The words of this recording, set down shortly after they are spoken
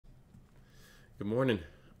Good morning.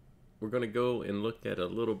 We're going to go and look at a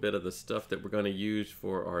little bit of the stuff that we're going to use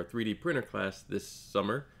for our 3D printer class this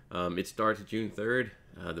summer. It starts June 3rd.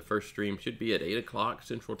 The first stream should be at 8 o'clock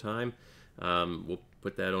Central Time. We'll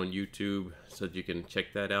put that on YouTube so that you can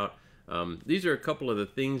check that out. These are a couple of the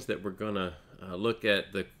things that we're going to look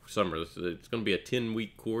at the summer. It's going to be a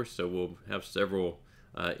 10-week course, so we'll have several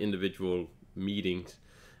individual meetings.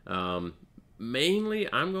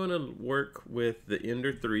 Mainly, I'm going to work with the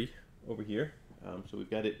Ender 3 over here. So we've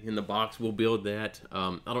got it in the box. We'll build that.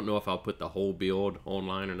 I don't know if I'll put the whole build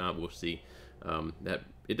online or not. We'll see. That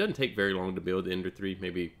it doesn't take very long to build the Ender 3,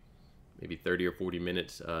 maybe 30 or 40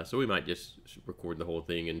 minutes. So we might just record the whole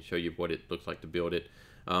thing and show you what it looks like to build it.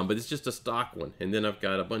 But it's just a stock one. And then I've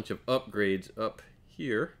got a bunch of upgrades up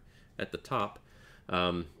here at the top.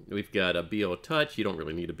 We've got a BL Touch. You don't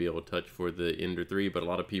really need a BL Touch for the Ender 3, but a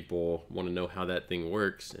lot of people want to know how that thing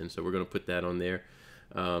works, and so we're going to put that on there.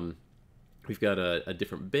 We've got a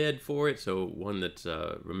different bed for it, so one that's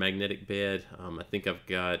a magnetic bed. I think I've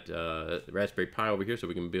got the Raspberry Pi over here, so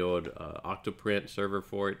we can build an Octoprint server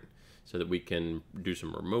for it so that we can do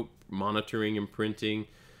some remote monitoring and printing.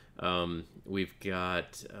 We've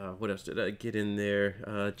got, what else did I get in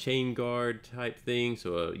there? Chain guard type thing,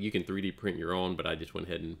 so you can 3D print your own, but I just went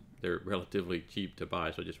ahead and they're relatively cheap to buy,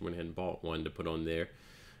 so I just went ahead and bought one to put on there.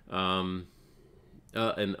 An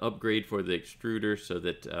upgrade for the extruder so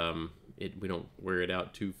that we don't wear it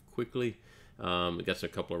out too quickly. We got a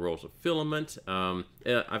couple of rolls of filament.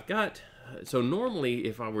 So normally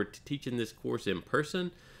if I were teaching this course in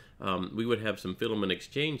person, we would have some filament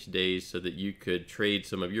exchange days so that you could trade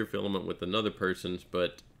some of your filament with another person's,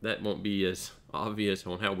 but that won't be as obvious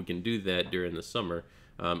on how we can do that during the summer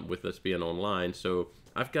with us being online. So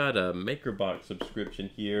I've got a MakerBox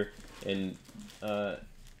subscription here, and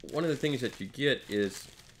one of the things that you get is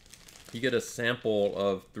you get a sample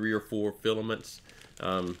of 3 or 4 filaments.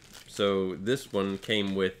 So this one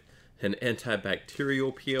came with an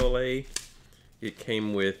antibacterial PLA. It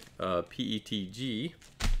came with PETG.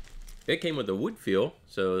 It came with a wood feel,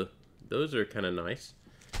 so those are kind of nice.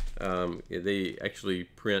 They actually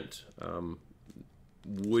print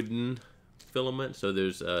wooden filament, so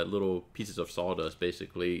there's little pieces of sawdust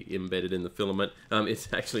basically embedded in the filament.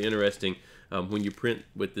 It's actually interesting. When you print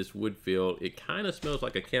with this wood feel, it kind of smells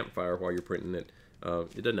like a campfire while you're printing it.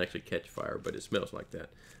 It doesn't actually catch fire, but it smells like that.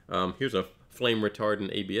 Here's a flame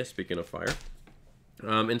retardant ABS, speaking of fire.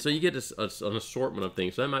 And so you get an assortment of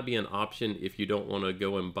things. So that might be an option if you don't want to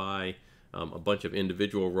go and buy a bunch of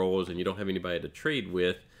individual rolls and you don't have anybody to trade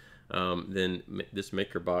with. Then this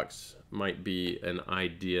MakerBox might be an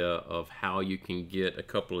idea of how you can get a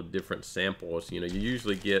couple of different samples. You know, you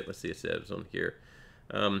usually get, let's see, it says on here,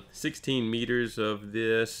 16 meters of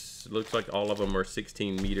this. Looks like all of them are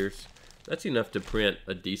 16 meters. That's enough to print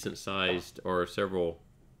a decent sized or several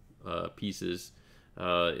pieces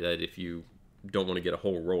that if you don't want to get a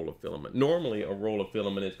whole roll of filament. Normally a roll of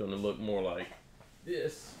filament is going to look more like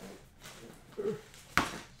this.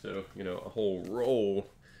 So, you know, a whole roll,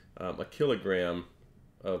 a kilogram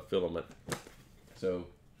of filament. So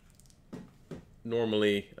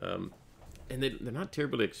normally, and they're not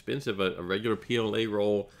terribly expensive. A regular PLA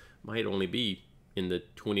roll might only be in the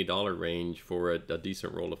 $20 range for a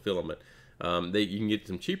decent roll of filament. You can get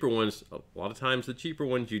some cheaper ones. A lot of times the cheaper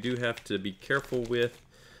ones you do have to be careful with.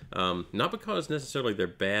 Not because necessarily they're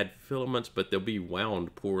bad filaments, but they'll be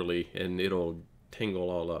wound poorly and it'll tangle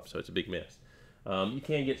all up, so it's a big mess. You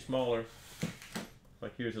can get smaller.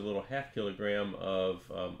 Like here's a little ½ kilogram of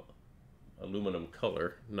aluminum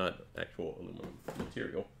color, not actual aluminum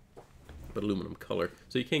material, but aluminum color.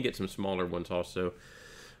 So you can get some smaller ones also.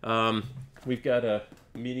 We've got a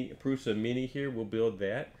Prusa Mini here. We'll build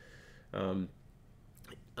that.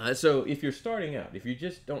 So if you're starting out, if you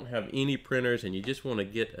just don't have any printers and you just want to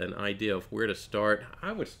get an idea of where to start,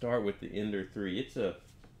 I would start with the Ender 3. It's a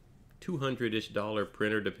 $200-ish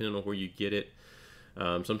printer depending on where you get it.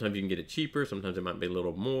 Sometimes you can get it cheaper, sometimes it might be a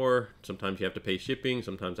little more, sometimes you have to pay shipping,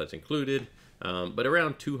 sometimes that's included. But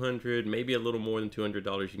around $200, maybe a little more than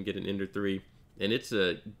 $200, you can get an Ender 3. And it's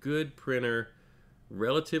a good printer,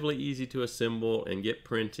 relatively easy to assemble and get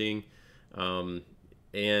printing.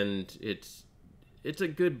 And it's a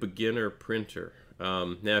good beginner printer.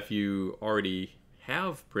 Now if you already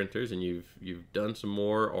have printers and you've done some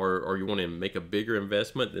more, or you want to make a bigger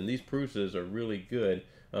investment, then these Prusas are really good.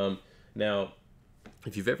 Now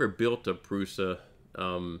if you've ever built a Prusa,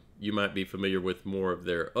 you might be familiar with more of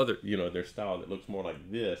their other, their style that looks more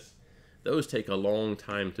like this. Those take a long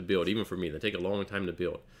time to build. Even for me, they take a long time to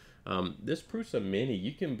build. This Prusa Mini,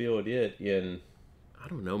 you can build it in, I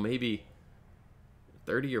don't know, maybe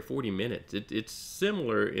 30 or 40 minutes. It's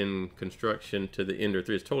similar in construction to the Ender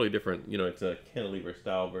 3. It's totally different. You know, it's a cantilever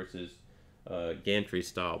style versus gantry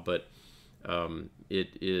style, but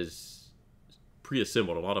it is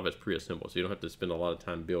pre-assembled. A lot of it's pre-assembled, so you don't have to spend a lot of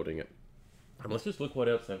time building it. Let's just look what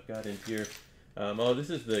else I've got in here. Oh, this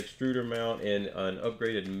is the extruder mount and an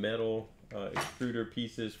upgraded metal extruder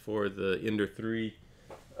pieces for the Ender 3.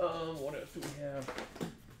 What else do we have?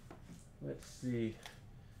 Let's see.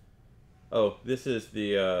 Oh, this is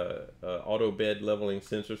the auto bed leveling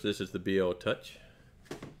sensors. This is the BL Touch.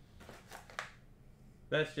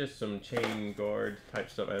 That's just some chain guard type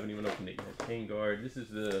stuff. I haven't even opened it yet. Chain guard. This is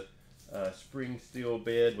the spring steel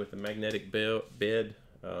bed with the magnetic bed.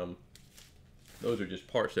 Those are just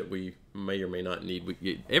parts that we may or may not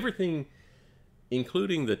need. Everything,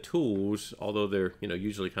 including the tools, although they're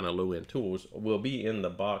usually kind of low-end tools, will be in the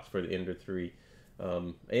box for the Ender 3.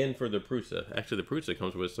 And for the Prusa. Actually, the Prusa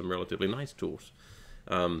comes with some relatively nice tools.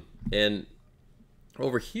 And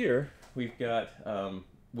over here, we've got,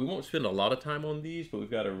 we won't spend a lot of time on these, but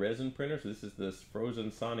we've got a resin printer. So this is this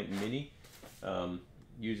Frozen Sonic Mini.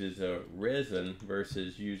 Uses a resin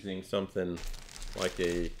versus using something like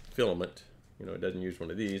a filament. It doesn't use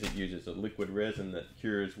one of these. It uses a liquid resin that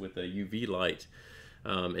cures with a UV light.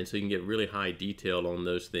 And so you can get really high detail on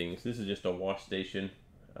those things. This is just a wash station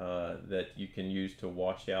that you can use to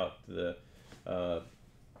wash out the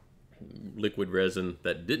liquid resin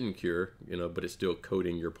that didn't cure, but it's still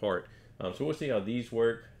coating your part. So we'll see how these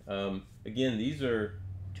work. Again, these are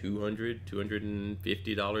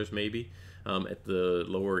 $250 maybe at the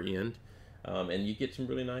lower end, and you get some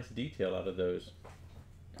really nice detail out of those.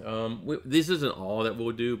 This isn't all that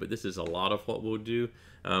we'll do, but this is a lot of what we'll do.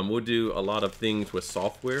 We'll do a lot of things with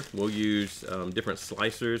software. We'll use different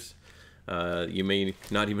slicers. You may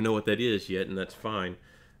not even know what that is yet, and that's fine.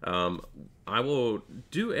 I will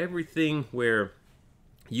do everything where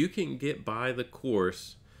you can get by the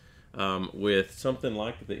course with something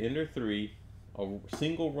like the Ender 3, a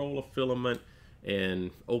single roll of filament, and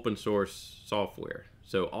open source software.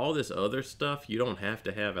 So all this other stuff you don't have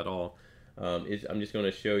to have at all. I'm just going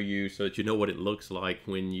to show you so that you know what it looks like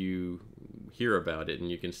when you hear about it, and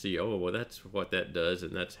you can see, oh, well, that's what that does,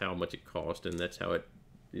 and that's how much it costs, and that's how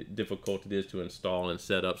difficult it is to install and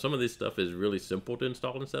set up. Some of this stuff is really simple to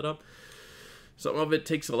install and set up. Some of it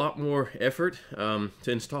takes a lot more effort to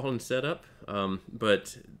install and set up,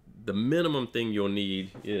 but the minimum thing you'll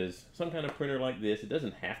need is some kind of printer like this. It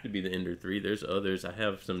doesn't have to be the Ender 3. There's others. I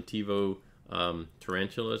have some TiVo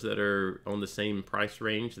tarantulas that are on the same price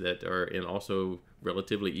range that are and also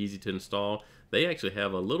relatively easy to install. They actually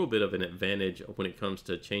have a little bit of an advantage when it comes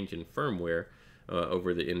to changing firmware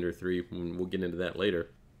over the Ender 3. We'll get into that later.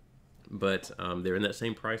 But they're in that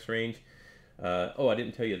same price range. Oh, I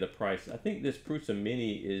didn't tell you the price. I think this Prusa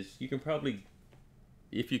Mini is, you can probably,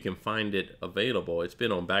 if you can find it available, it's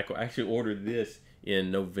been on back. I actually ordered this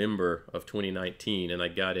in November of 2019, and I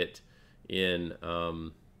got it in,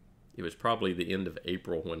 it was probably the end of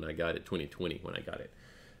April when I got it, 2020 when I got it.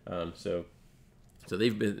 So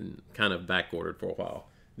they've been kind of back ordered for a while.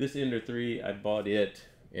 This Ender 3, I bought it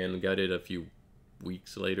and got it a few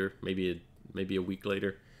weeks later, maybe a week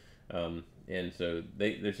later. And so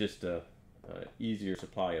there's just a easier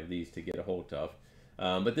supply of these to get a hold of.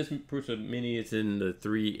 But this Prusa Mini is in the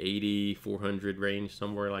 380, 400 range,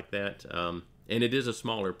 somewhere like that. And it is a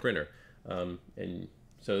smaller printer. And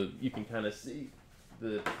so you can kind of see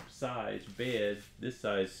the size bed. This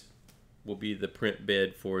size will be the print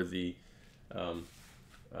bed for the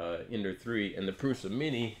Ender 3. And the Prusa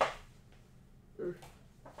Mini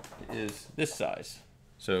is this size.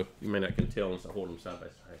 So you may not can tell unless I hold them side by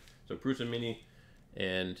side. So Prusa Mini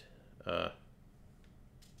and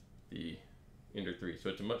the Ender 3. So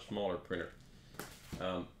it's a much smaller printer.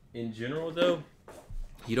 In general, though,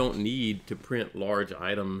 you don't need to print large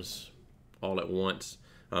items all at once.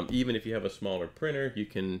 Even if you have a smaller printer, you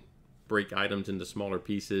can break items into smaller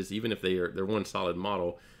pieces. Even if they're one solid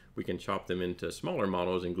model, we can chop them into smaller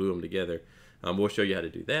models and glue them together. We'll show you how to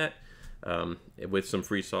do that with some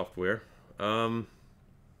free software.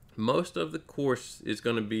 Most of the course is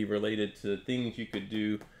going to be related to things you could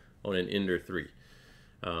do on an Ender 3.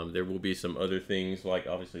 There will be some other things, like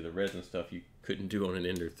obviously the resin stuff you couldn't do on an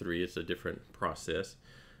Ender 3. It's a different process.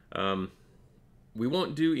 We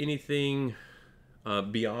won't do anything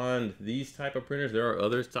beyond these type of printers. There are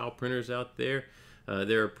other style printers out there.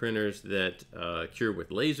 There are printers that cure with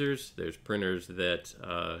lasers. There's printers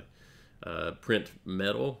that print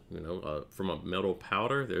metal, from a metal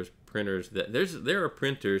powder. There's printers that there are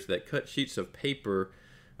printers that cut sheets of paper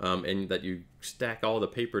and that you stack all the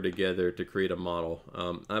paper together to create a model.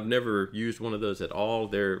 I've never used one of those at all.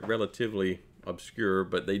 They're relatively obscure,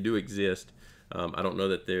 but they do exist. I don't know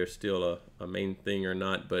that they're still a main thing or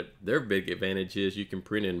not, but their big advantage is you can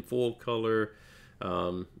print in full color,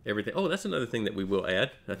 everything. Oh, that's another thing that we will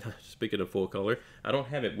add. Speaking of full color, I don't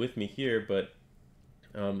have it with me here, but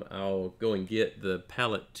I'll go and get the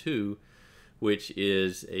Palette 2, which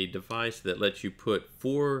is a device that lets you put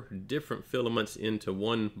 4 different filaments into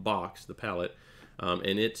one box, the palette,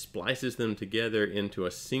 and it splices them together into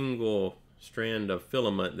a single strand of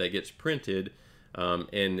filament that gets printed,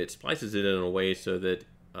 and it splices it in a way so that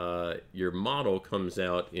your model comes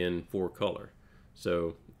out in 4 color.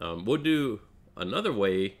 So we'll do another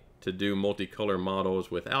way to do multicolor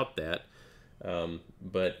models without that.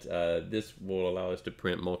 But this will allow us to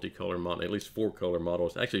print multicolor model, at least 4 color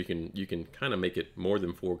models. Actually, you can kind of make it more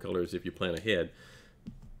than 4 colors if you plan ahead.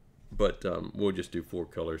 But we'll just do 4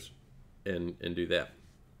 colors and do that.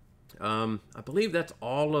 I believe that's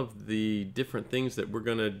all of the different things that we're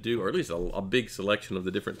gonna do, or at least a big selection of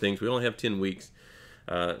the different things. We only have 10 weeks,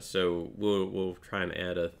 so we'll try and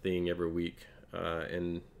add a thing every week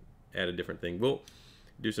and add a different thing. We'll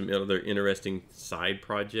do some other interesting side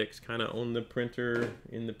projects kind of on the printer,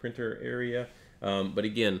 in the printer area. But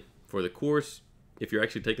again, for the course, if you're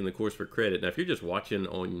actually taking the course for credit, now if you're just watching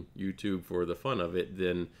on YouTube for the fun of it,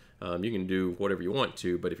 then you can do whatever you want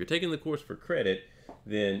to. But if you're taking the course for credit,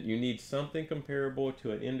 then you need something comparable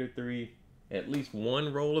to an Ender 3, at least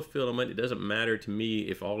 1 roll of filament. It doesn't matter to me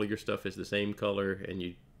if all of your stuff is the same color and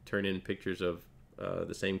you turn in pictures of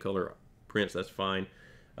the same color prints, that's fine.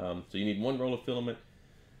 So you need 1 roll of filament.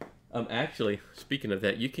 Actually, speaking of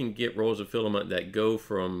that, you can get rolls of filament that go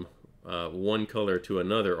from one color to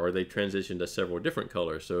another, or they transition to several different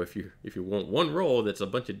colors. So if you want 1 roll that's a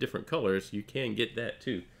bunch of different colors, you can get that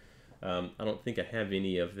too. I don't think I have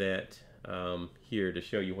any of that here to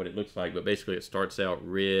show you what it looks like, but basically it starts out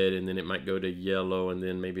red, and then it might go to yellow, and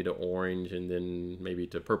then maybe to orange, and then maybe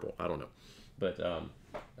to purple. I don't know. But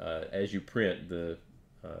as you print, the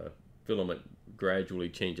filament gradually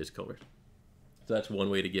changes colors. So that's one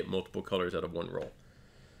way to get multiple colors out of 1 roll.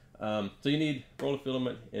 So you need a roll of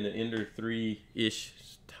filament and an Ender 3-ish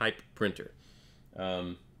type printer.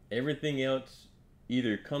 Everything else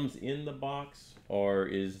either comes in the box or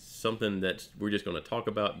is something that we're just going to talk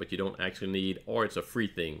about but you don't actually need, or it's a free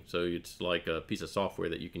thing. So it's like a piece of software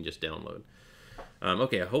that you can just download.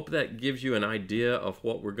 Okay, I hope that gives you an idea of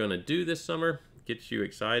what we're going to do this summer. Gets you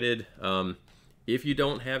excited. If you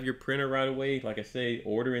don't have your printer right away, like I say,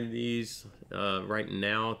 ordering these right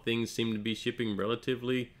now, things seem to be shipping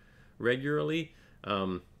relatively regularly.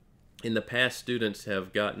 In the past, students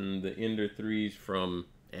have gotten the Ender 3s from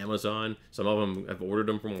Amazon. Some of them have ordered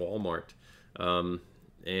them from Walmart.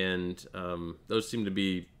 Those seem to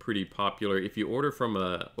be pretty popular. If you order from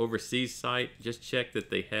a overseas site, just check that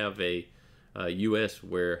they have a U.S.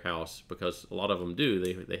 warehouse, because a lot of them do.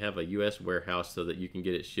 They have a U.S. warehouse so that you can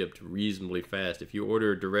get it shipped reasonably fast. If you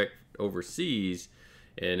order direct overseas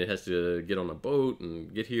and it has to get on a boat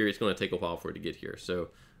and get here, it's going to take a while for it to get here. So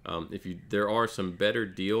there are some better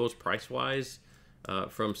deals price-wise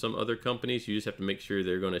from some other companies. You just have to make sure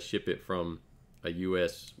they're going to ship it from a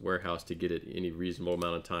U.S. warehouse to get it any reasonable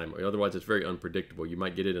amount of time. Otherwise, it's very unpredictable. You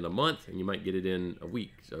might get it in a month, and you might get it in a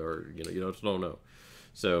week, or you just don't know.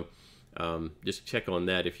 So just check on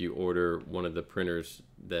that if you order one of the printers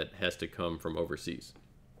that has to come from overseas.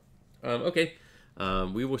 Okay,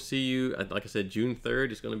 we will see you, like I said, June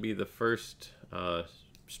 3rd is going to be the first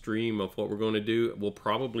stream of what we're going to do. We'll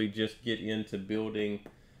probably just get into building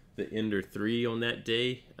the Ender 3 on that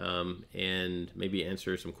day, and maybe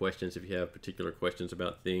answer some questions if you have particular questions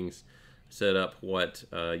about things. Set up what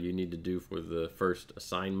you need to do for the first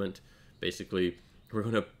assignment. Basically, we're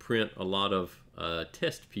going to print a lot of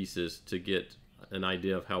test pieces to get an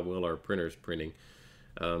idea of how well our printer's printing,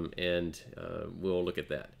 and we'll look at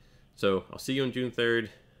that. So I'll see you on June 3rd.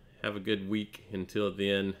 Have a good week until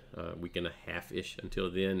then, week and a half-ish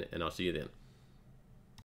until then, and I'll see you then.